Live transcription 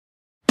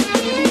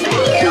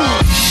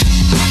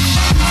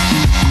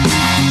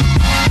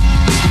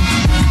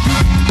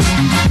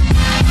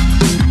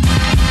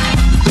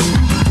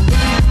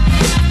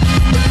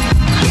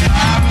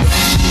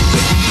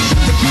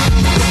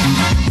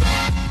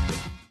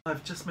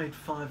I've just made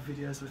 5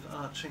 videos with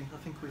Archie. I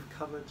think we've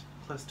covered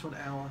close to an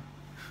hour.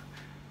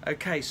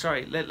 Okay,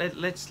 sorry.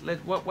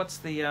 What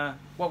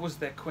was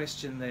that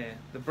question there?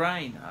 The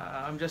brain.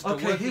 I'm just a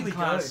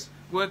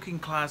working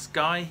class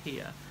guy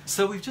here.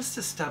 So we've just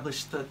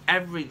established that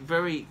average,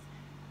 very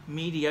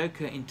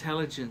mediocre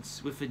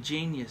intelligence with a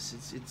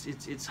genius.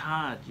 It's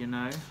hard, you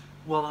know.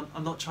 Well,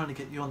 I'm not trying to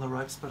get you on the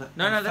ropes, but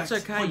no, that's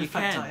okay.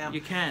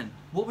 You can.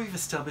 What we've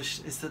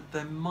established is that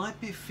there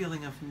might be a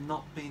feeling of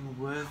not being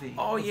worthy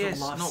of yes,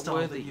 the lifestyle not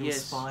worthy, that you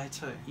aspire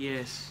to.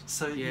 Yes.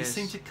 So you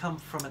seem to come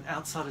from an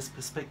outsider's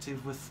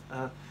perspective with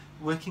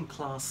working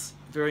class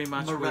very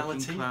much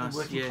morality and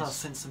working class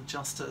sense of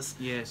justice.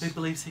 Yes. Who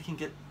believes he can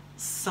get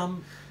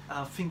some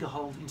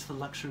fingerhold into the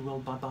luxury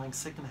world by buying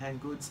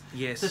second-hand goods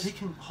that he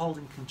can hold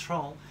in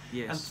control,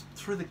 and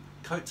through the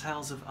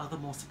coattails of other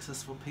more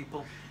successful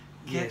people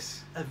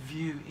get a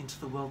view into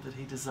the world that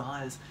he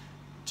desires.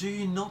 Do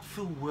you not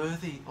feel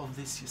worthy of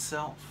this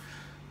yourself?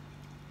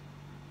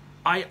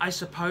 I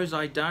suppose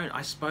I don't.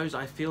 I suppose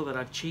I feel that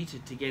I've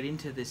cheated to get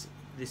into this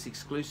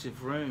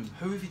exclusive room.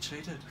 Who have you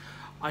cheated?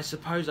 I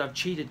suppose I've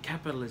cheated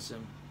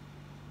capitalism.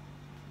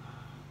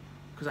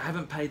 Because I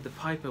haven't paid the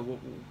piper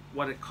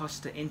what it costs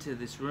to enter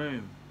this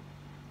room.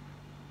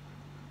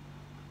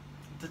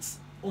 That's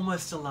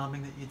almost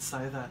alarming that you'd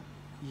say that.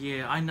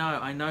 Yeah, I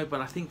know, but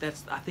I think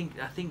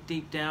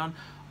deep down,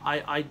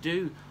 I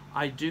do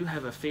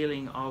have a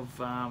feeling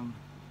of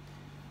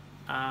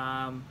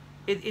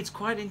it's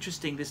quite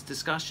interesting, this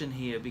discussion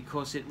here,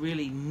 because it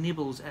really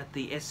nibbles at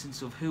the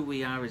essence of who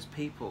we are as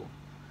people.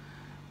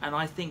 And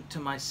I think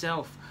to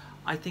myself,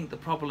 I think the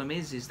problem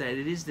is that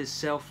it is this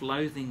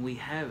self-loathing we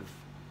have.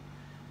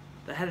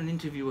 They had an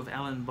interview with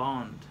Alan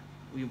Bond.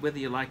 Whether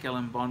you like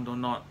Alan Bond or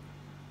not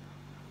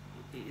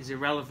is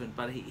irrelevant,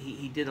 but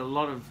he did a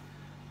lot of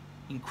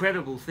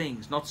incredible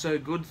things, not so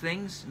good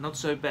things, not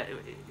so bad.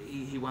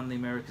 He won the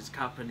America's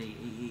Cup, and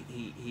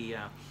he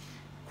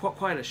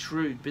quite a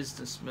shrewd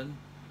businessman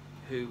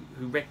who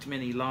wrecked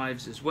many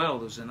lives as well.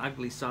 There was an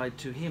ugly side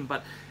to him,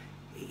 but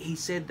he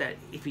said that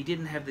if he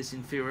didn't have this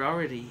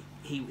inferiority,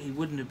 he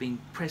wouldn't have been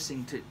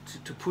pressing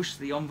to push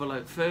the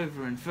envelope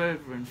further and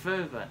further and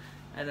further.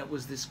 And it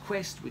was this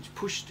quest which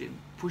pushed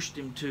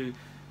him to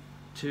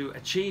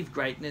achieve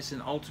greatness,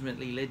 and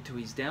ultimately led to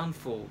his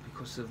downfall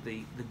because of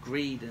the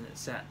greed and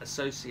it's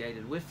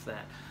associated with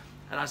that.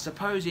 And I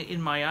suppose in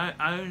my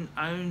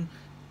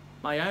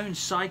own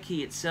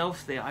psyche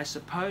itself there, I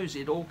suppose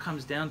it all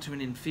comes down to an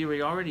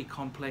inferiority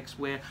complex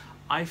where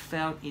I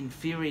felt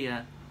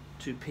inferior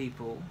to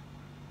people,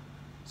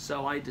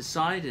 so I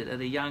decided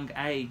at a young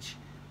age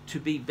to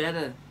be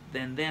better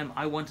than them.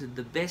 I wanted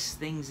the best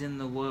things in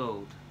the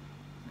world.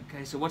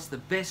 Okay, so what's the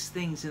best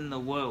things in the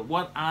world?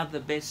 What are the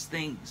best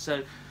things?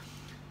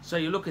 So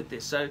you look at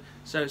this. So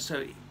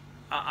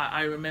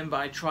I remember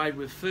I tried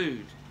with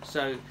food.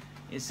 So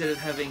instead of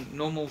having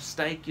normal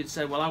steak, you'd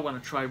say, well, I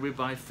want to try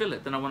ribeye fillet.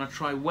 Then I want to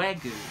try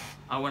wagyu.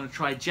 I want to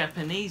try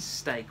Japanese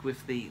steak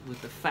with the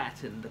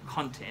fat and the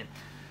content.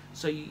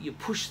 So you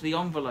push the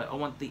envelope. I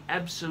want the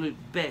absolute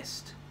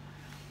best.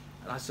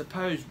 And I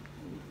suppose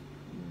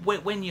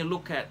when you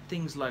look at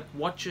things like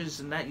watches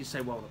and that, you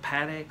say, well, the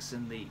Pateks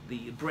and the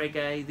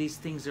Breguet, these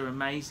things are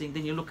amazing.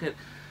 Then you look at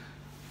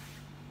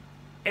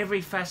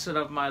every facet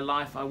of my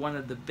life. I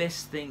wanted the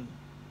best thing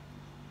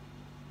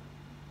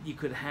you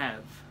could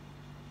have.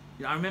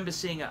 You know, I remember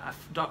seeing a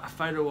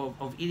photo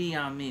of Idi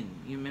Amin.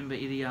 You remember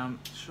Idi Amin?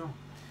 Sure.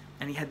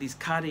 And he had these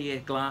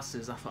Cartier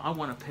glasses. I thought, I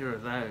want a pair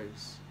of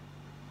those.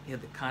 He had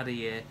the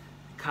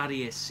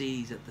Cartier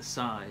C's at the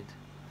side.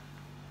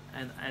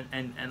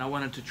 And I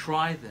wanted to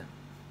try them.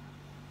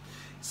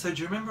 So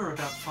do you remember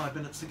about 5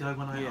 minutes ago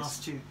when I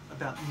asked you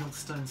about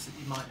millstones that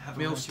you might have?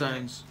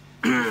 Millstones.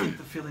 Do you think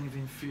the feeling of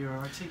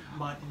inferiority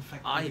might in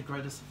fact be the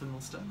greatest of the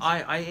millstones?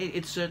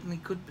 It certainly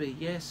could be,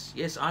 yes.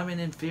 Yes, I'm an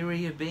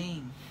inferior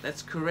being.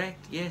 That's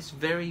correct. Yes,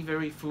 very,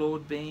 very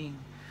flawed being.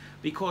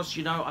 Because,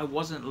 you know, I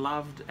wasn't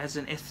loved as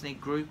an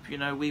ethnic group. You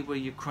know, we were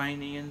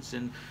Ukrainians,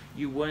 and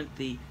you weren't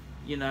the,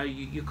 you know,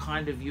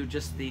 you're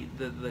just the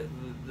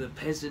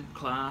peasant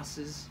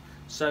classes.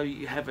 So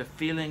you have a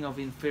feeling of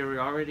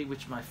inferiority,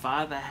 which my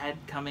father had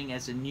coming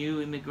as a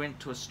new immigrant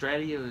to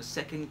Australia, as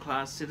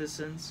second-class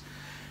citizens.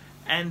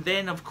 And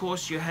then, of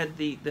course, you had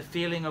the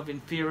feeling of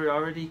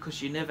inferiority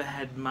because you never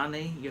had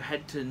money. You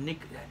had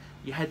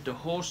to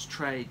horse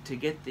trade to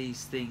get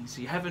these things.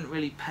 You haven't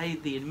really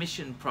paid the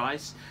admission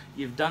price.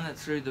 You've done it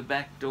through the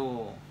back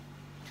door.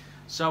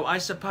 So I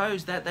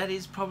suppose that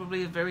is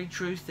probably a very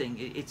true thing.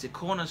 It's a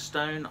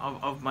cornerstone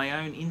of my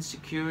own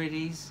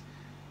insecurities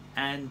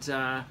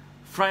and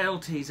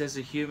frailties as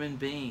a human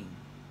being.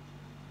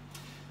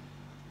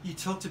 You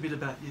talked a bit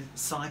about your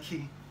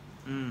psyche.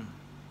 And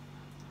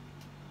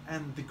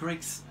the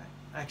Greeks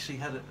actually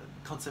had a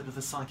concept of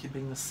the psyche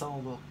being the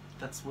soul. Well,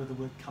 that's where the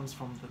word comes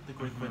from, the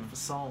Greek word for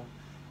soul.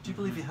 Do you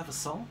believe you have a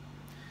soul?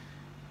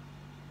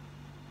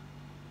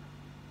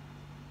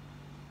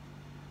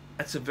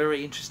 That's a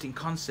very interesting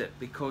concept,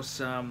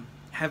 because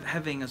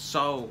having a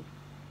soul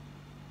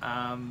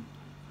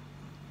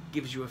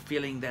gives you a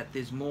feeling that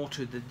there's more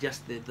to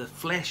just the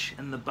flesh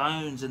and the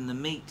bones and the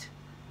meat.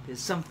 There's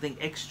something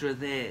extra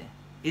there.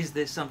 Is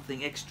there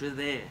something extra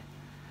there?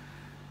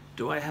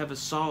 Do I have a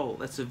soul?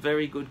 That's a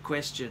very good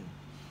question.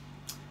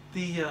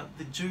 The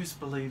Jews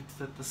believed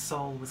that the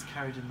soul was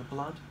carried in the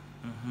blood.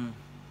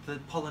 The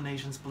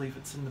Polynesians believe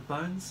it's in the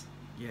bones.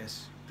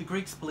 Yes. The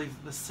Greeks believed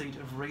that the seat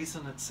of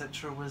reason,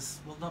 etc., was,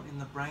 well, not in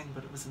the brain,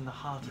 but it was in the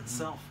heart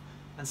itself.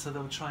 And so they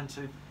were trying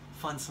to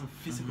find some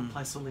physical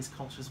place, all these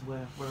cultures,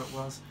 where it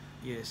was.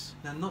 Yes.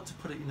 Now, not to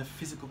put it in a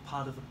physical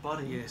part of the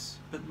body, yes,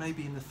 but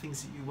maybe in the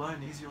things that you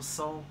own. Is your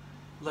soul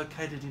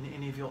located in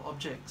any of your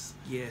objects?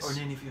 Yes. Or in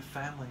any of your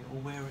family? Or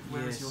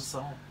where is your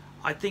soul?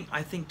 I think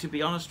to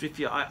be honest with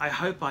you, I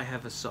hope I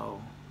have a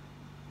soul.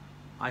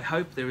 I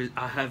hope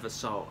I have a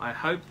soul. I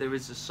hope there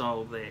is a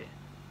soul there.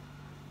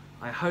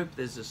 I hope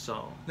there's a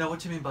soul. Now, what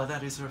do you mean by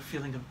that? Is there a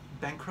feeling of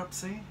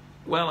bankruptcy?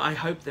 Well, I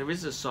hope there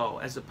is a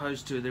soul, as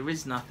opposed to there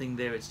is nothing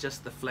there, it's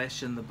just the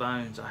flesh and the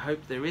bones. I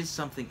hope there is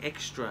something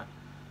extra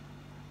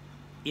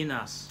in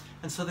us.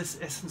 And so this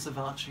essence of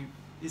Archie,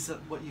 is that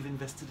what you've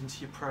invested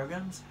into your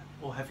programs?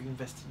 Or have you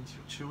invested into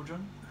your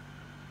children?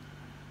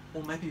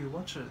 Or maybe your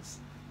watchers?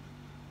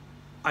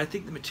 I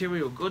think the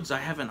material goods, I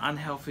have an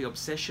unhealthy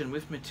obsession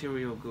with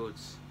material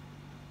goods.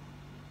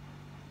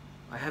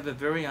 I have a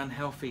very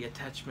unhealthy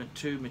attachment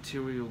to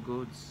material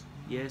goods.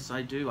 Yes,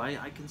 I do.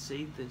 I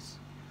concede this.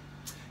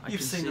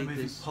 You've seen the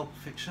movie Pulp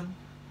Fiction?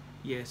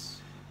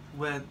 Yes.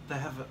 Where they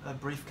have a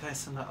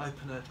briefcase and they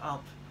open it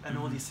up and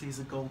all you see is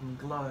a golden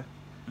glow.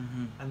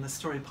 And the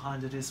story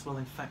behind it is, well,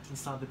 in fact,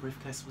 inside the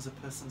briefcase was a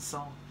person's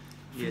soul.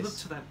 If you look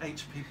to that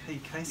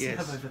HPP case you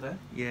have over there.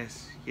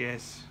 Yes,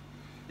 yes.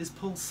 Is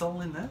Paul's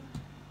soul in there?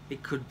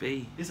 It could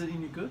be. Is it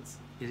in your goods?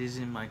 It is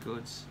in my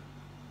goods.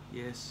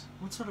 Yes.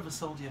 What sort of a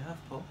soul do you have,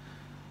 Paul?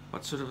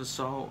 What sort of a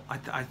soul?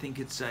 I think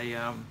it's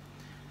a,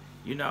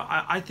 you know,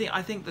 I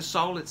think the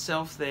soul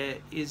itself there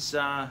is,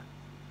 I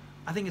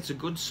think it's a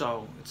good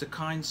soul. It's a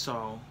kind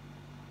soul.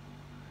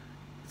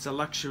 It's a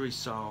luxury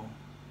soul.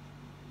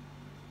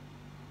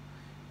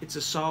 It's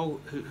a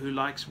soul who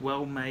likes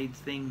well-made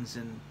things,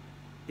 and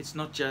it's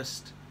not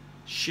just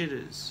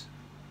shitters.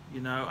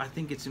 You know, I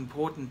think it's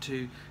important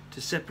to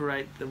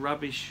separate the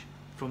rubbish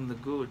from the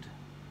good.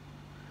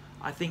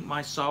 I think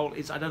my soul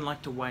is, I don't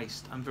like to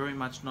waste. I'm very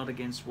much not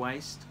against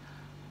waste.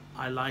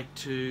 I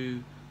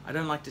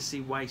don't like to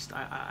see waste.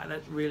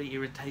 That really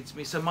irritates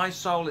me. So my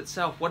soul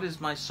itself, what is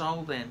my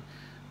soul then?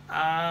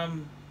 I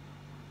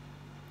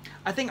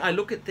think I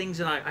look at things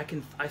and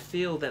I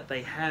feel that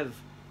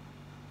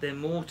they're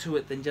more to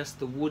it than just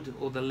the wood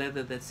or the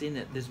leather that's in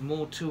it. There's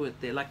more to it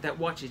there. Like that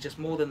watch is just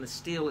more than the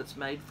steel it's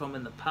made from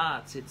and the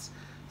parts. It's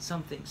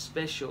something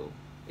special.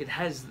 It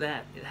has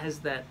that. It has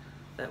that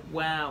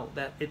wow,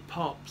 that it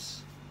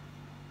pops.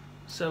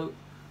 So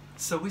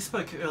we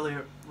spoke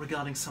earlier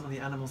regarding some of the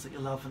animals that you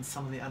love and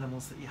some of the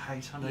animals that you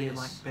hate. I know you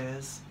like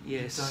bears.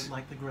 Yes. You don't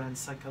like the Grand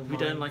Seiko lion. We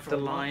don't like the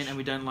lion and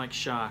we don't like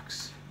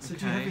sharks. So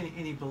do you have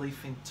any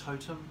belief in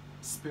totem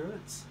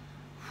spirits?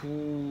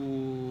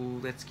 Ooh,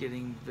 that's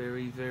getting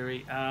very,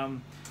 very...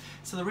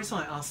 So the reason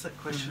I asked that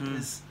question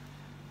is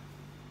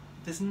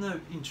there's no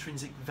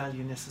intrinsic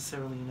value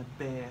necessarily in a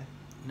bear.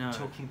 No.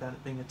 Talking about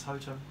it being a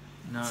totem.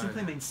 No. It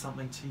simply means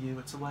something to you.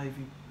 It's a way of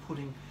you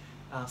putting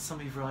some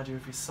of your idea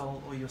of your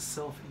soul or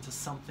yourself into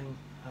something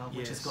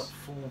which has got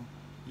form.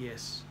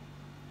 Yes.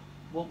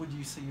 What would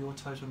you see your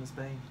totem as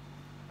being?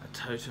 A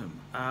totem?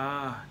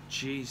 Ah,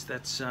 geez,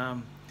 that's...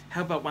 how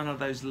about one of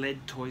those lead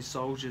toy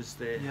soldiers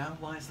there? Yeah,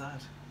 why is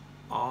that?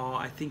 Oh,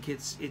 I think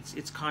it's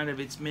kind of,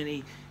 it's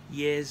many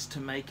years to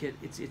make it.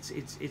 It's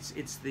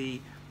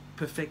the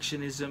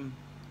perfectionism.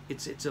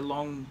 It's a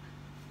long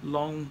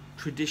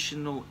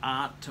traditional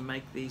art to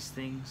make these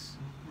things.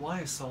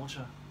 Why a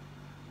soldier?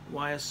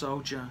 Why a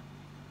soldier?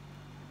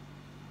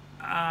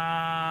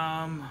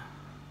 I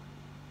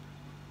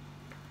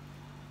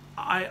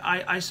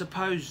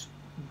suppose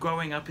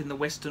growing up in the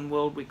Western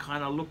world, we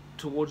kind of look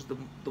towards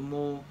the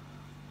more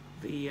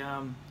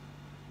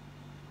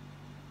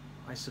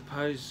I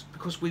suppose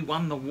because we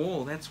won the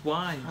war. That's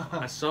why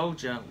a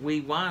soldier. We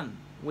won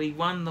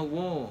the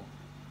war.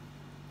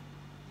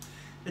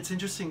 It's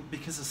interesting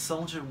because a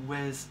soldier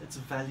wears its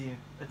value,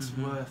 its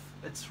worth,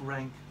 its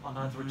rank on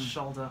either its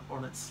shoulder or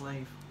on its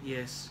sleeve.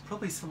 Yes.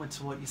 Probably similar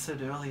to what you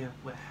said earlier,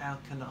 where how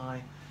can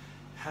I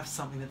have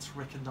something that's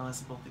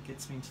recognisable that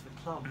gets me into the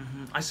club?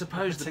 I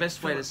suppose the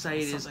best way to say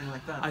it is,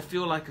 like I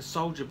feel like a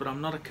soldier, but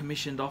I'm not a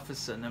commissioned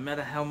officer. No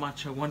matter how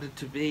much I wanted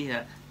to be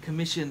a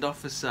commissioned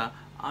officer,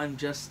 I'm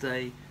just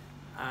a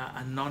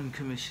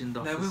non-commissioned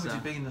officer. Now, where would you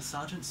be, in the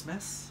sergeant's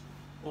mess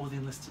or the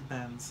enlisted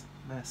man's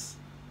mess?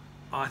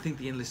 Oh, I think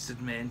the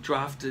enlisted man,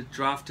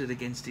 drafted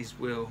against his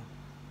will,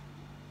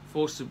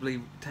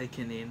 forcibly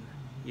taken in.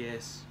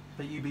 Yes.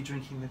 But you'd be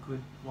drinking the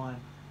good wine.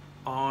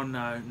 Oh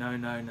no!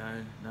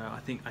 I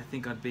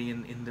think I'd be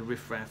in the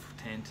riffraff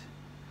tent.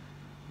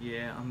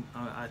 Yeah,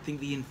 I think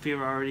the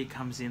inferiority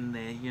comes in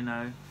there. You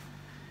know.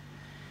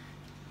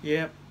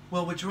 Yeah.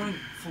 Well, we're drawing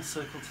full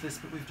circle to this,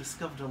 but we've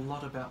discovered a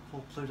lot about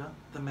Paul Pluta,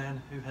 the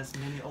man who has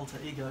many alter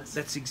egos.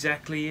 That's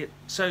exactly it.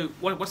 So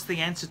what's the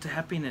answer to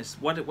happiness?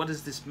 What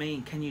does this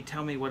mean? Can you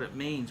tell me what it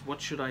means?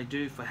 What should I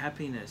do for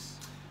happiness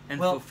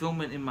and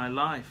fulfillment in my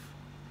life?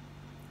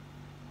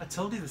 I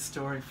told you the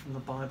story from the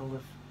Bible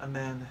of a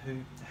man who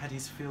had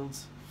his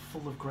fields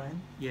full of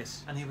grain.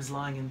 Yes. And he was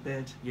lying in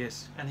bed.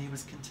 Yes. And he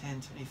was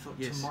content, and he thought,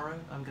 yes. tomorrow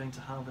I'm going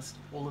to harvest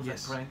all of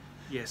yes. that grain.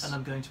 Yes. And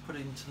I'm going to put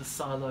it into the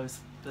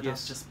silos that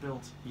yes. I've just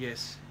built.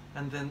 Yes.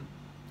 And then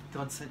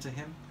God said to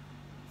him,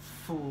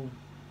 fool,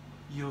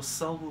 your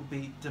soul will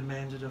be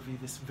demanded of you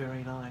this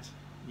very night.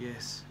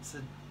 Yes. He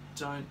said,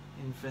 don't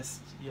invest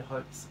your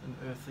hopes in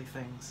earthly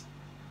things,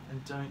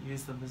 and don't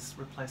use them as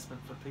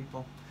replacement for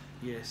people.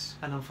 Yes.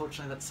 And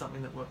unfortunately that's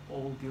something that we're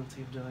all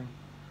guilty of doing.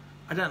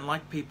 I don't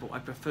like people. I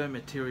prefer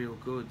material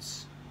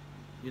goods.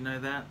 You know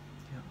that?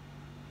 Yeah.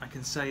 I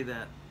can say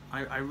that.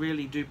 I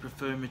really do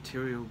prefer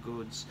material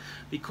goods,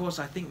 because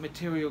I think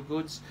material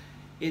goods,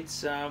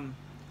 it's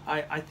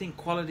I think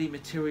quality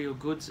material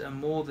goods are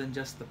more than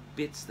just the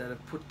bits that are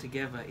put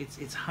together.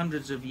 It's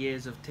hundreds of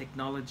years of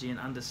technology and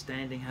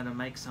understanding how to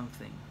make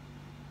something.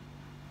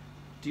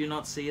 Do you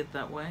not see it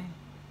that way?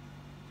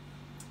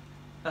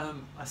 I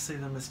see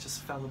them as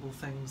just fallible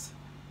things.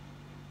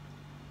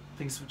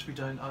 Things which we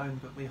don't own,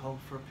 but we hold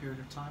for a period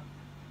of time.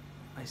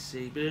 I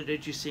see. But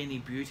don't you see any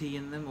beauty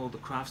in them, or the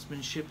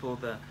craftsmanship, or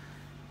the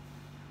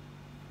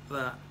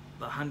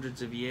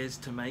hundreds of years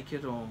to make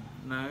it, or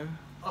no?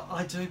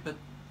 I do, but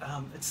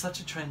it's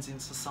such a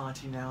transient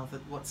society now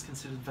that what's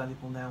considered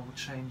valuable now will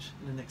change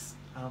in the next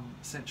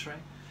century.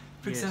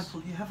 For yes.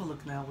 example, you have a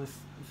look now with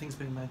things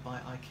being made by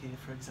IKEA,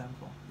 for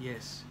example.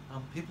 Yes.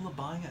 People are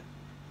buying it.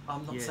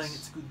 I'm not yes. saying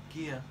it's good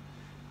gear,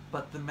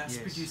 but the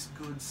mass-produced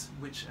yes. goods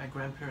which our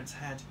grandparents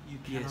had, you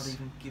cannot yes.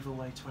 even give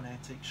away to an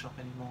antique shop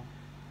anymore.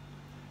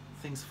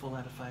 Things fall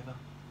out of favour.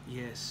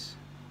 Yes.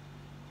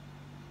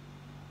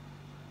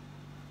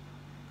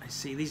 I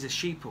see. These are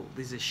sheeple.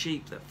 These are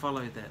sheep that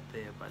follow that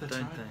there, but That's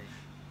don't right. they?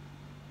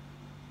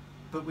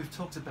 But we've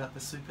talked about the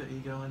super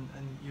ego, and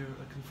you're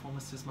a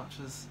conformist as much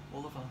as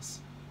all of us.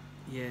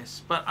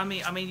 Yes, but I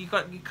mean,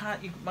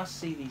 you must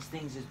see these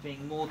things as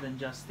being more than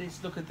just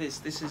this. Look at this.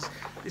 This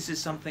is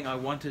something I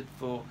wanted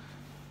for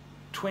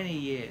 20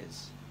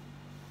 years.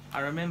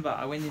 I remember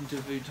I went into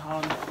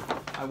Vuitton.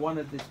 I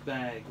wanted this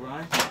bag,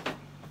 right?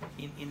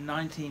 In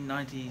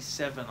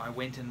 1997, I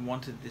went and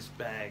wanted this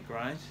bag,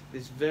 right?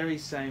 This very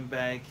same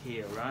bag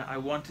here, right? I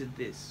wanted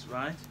this,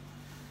 right?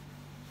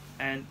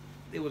 And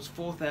it was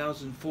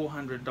 $4,400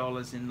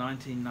 in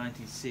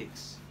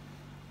 1996,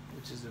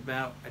 which is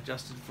about,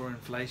 adjusted for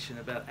inflation,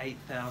 about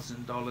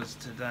 $8,000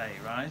 today,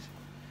 right?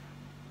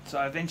 So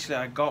eventually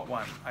I got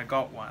one,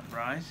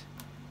 right?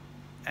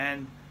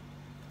 And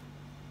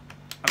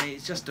I mean,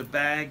 it's just a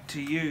bag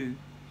to you.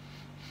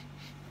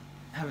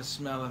 Have a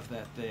smell of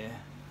that there.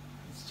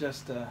 It's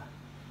just a...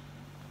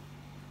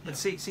 But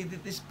see,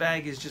 this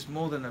bag is just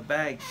more than a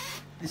bag.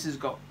 It's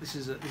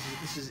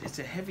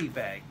a heavy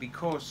bag,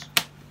 because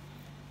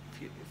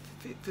if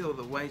you feel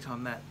the weight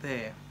on that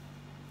there,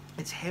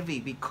 it's heavy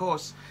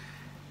because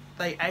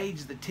they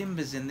aged the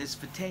timbers in this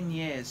for 10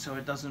 years so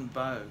it doesn't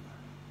bow.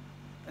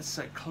 That's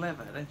so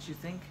clever, don't you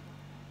think?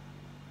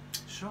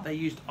 Sure. They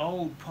used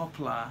old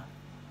poplar,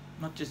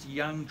 not just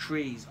young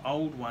trees,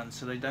 old ones,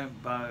 so they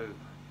don't bow.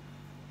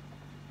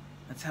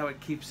 That's how it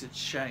keeps its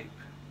shape.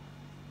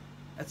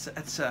 That's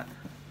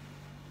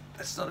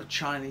not a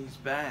Chinese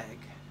bag.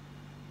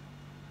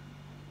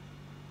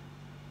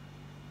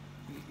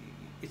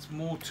 It's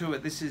more to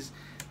it. This is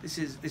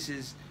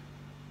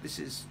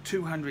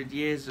 200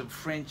 years of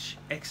French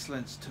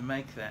excellence to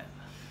make that.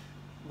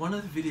 One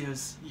of the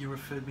videos you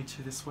referred me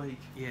to this week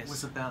yes.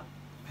 was about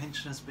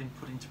pensioners being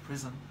put into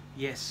prison.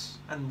 Yes.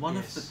 And one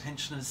yes. of the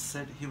pensioners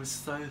said he was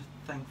so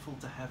thankful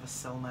to have a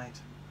cellmate.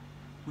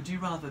 Would you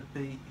rather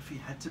be, if you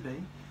had to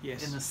be,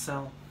 yes. in a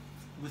cell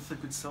with a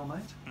good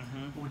cellmate,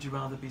 mm-hmm. or would you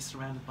rather be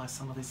surrounded by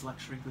some of these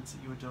luxury goods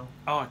that you adore?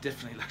 Oh,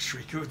 definitely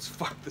luxury goods.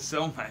 Fuck the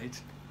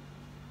cellmate.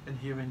 And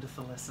here endeth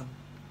the lesson.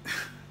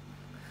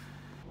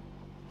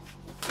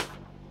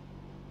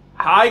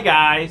 Hi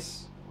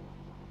guys!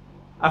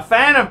 A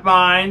fan of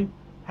mine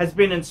has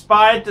been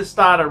inspired to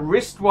start a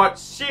wristwatch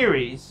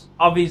series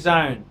of his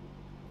own.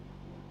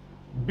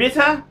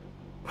 Bitter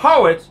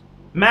Poet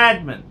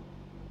Madman.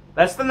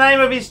 That's the name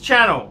of his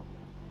channel.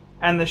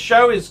 And the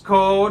show is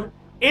called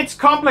It's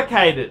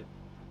Complicated.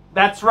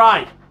 That's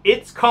right,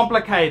 it's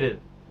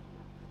complicated.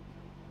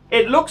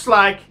 It looks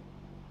like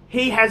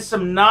he has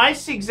some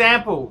nice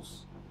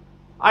examples.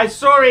 I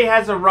saw he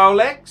has a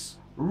Rolex.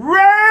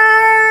 Rolex!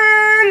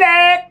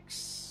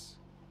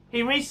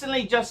 He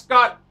recently just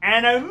got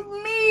an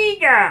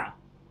Omega.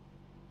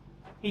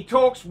 He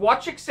talks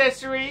watch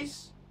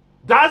accessories,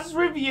 does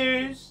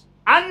reviews,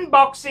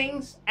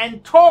 unboxings,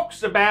 and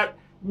talks about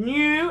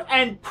new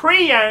and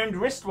pre-owned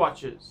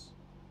wristwatches.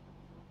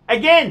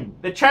 Again,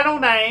 the channel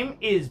name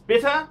is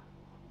Bitter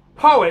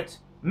Poet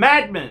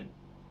Madman.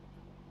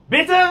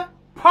 Bitter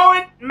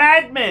Poet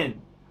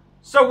Madman.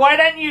 So why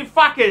don't you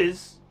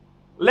fuckers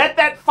let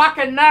that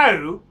fucker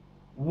know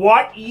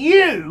what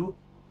you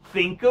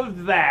think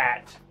of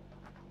that.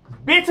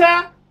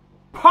 Bitter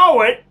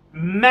Poet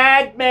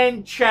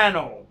Madman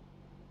Channel.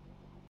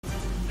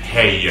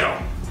 Hey yo,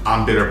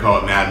 I'm Bitter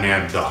Poet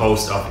Madman, the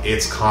host of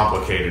It's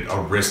Complicated,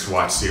 a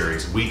wristwatch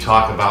series. We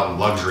talk about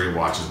luxury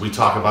watches, we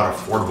talk about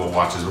affordable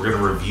watches, we're going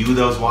to review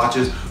those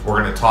watches,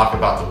 we're going to talk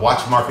about the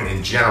watch market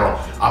in general.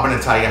 I'm going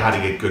to tell you how to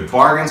get good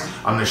bargains,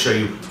 I'm going to show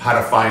you how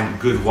to find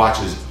good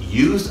watches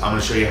used, I'm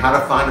going to show you how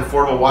to find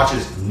affordable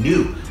watches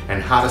new,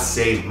 and how to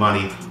save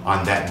money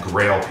on that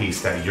grail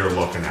piece that you're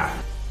looking at.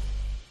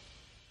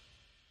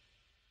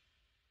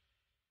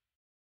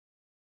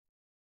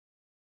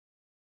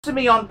 To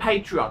me on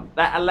Patreon,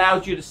 that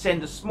allows you to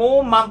send a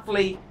small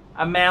monthly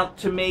amount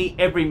to me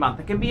every month.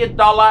 It can be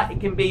 $1, it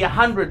can be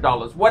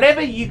 $100,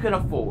 whatever you can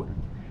afford.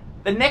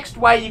 The next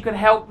way you can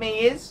help me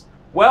is,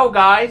 well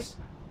guys,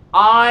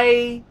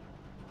 I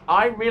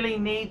really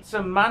need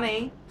some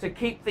money to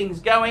keep things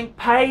going.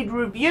 Paid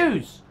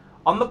reviews.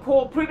 On the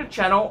Paul Pruder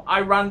channel,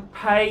 I run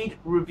paid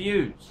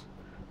reviews.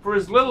 For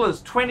as little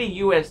as $20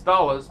 US,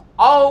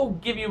 I'll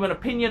give you an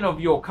opinion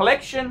of your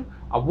collection,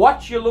 of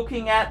what you're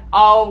looking at.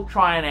 I'll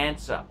try and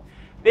answer.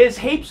 There's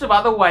heaps of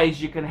other ways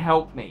you can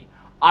help me.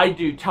 I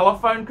do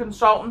telephone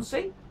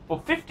consultancy. For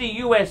 $50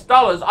 US,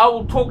 I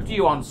will talk to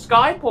you on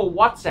Skype or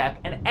WhatsApp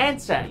and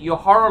answer your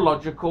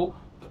horological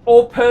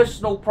or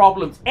personal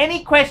problems.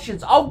 Any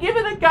questions, I'll give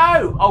it a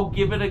go. I'll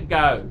give it a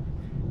go.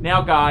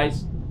 Now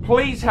guys,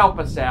 please help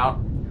us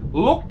out.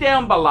 Look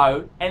down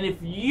below, and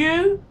if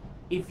you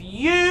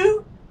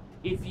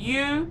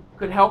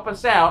could help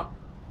us out,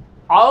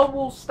 I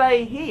will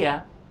stay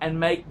here and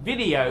make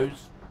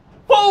videos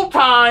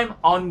full-time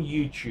on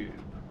YouTube.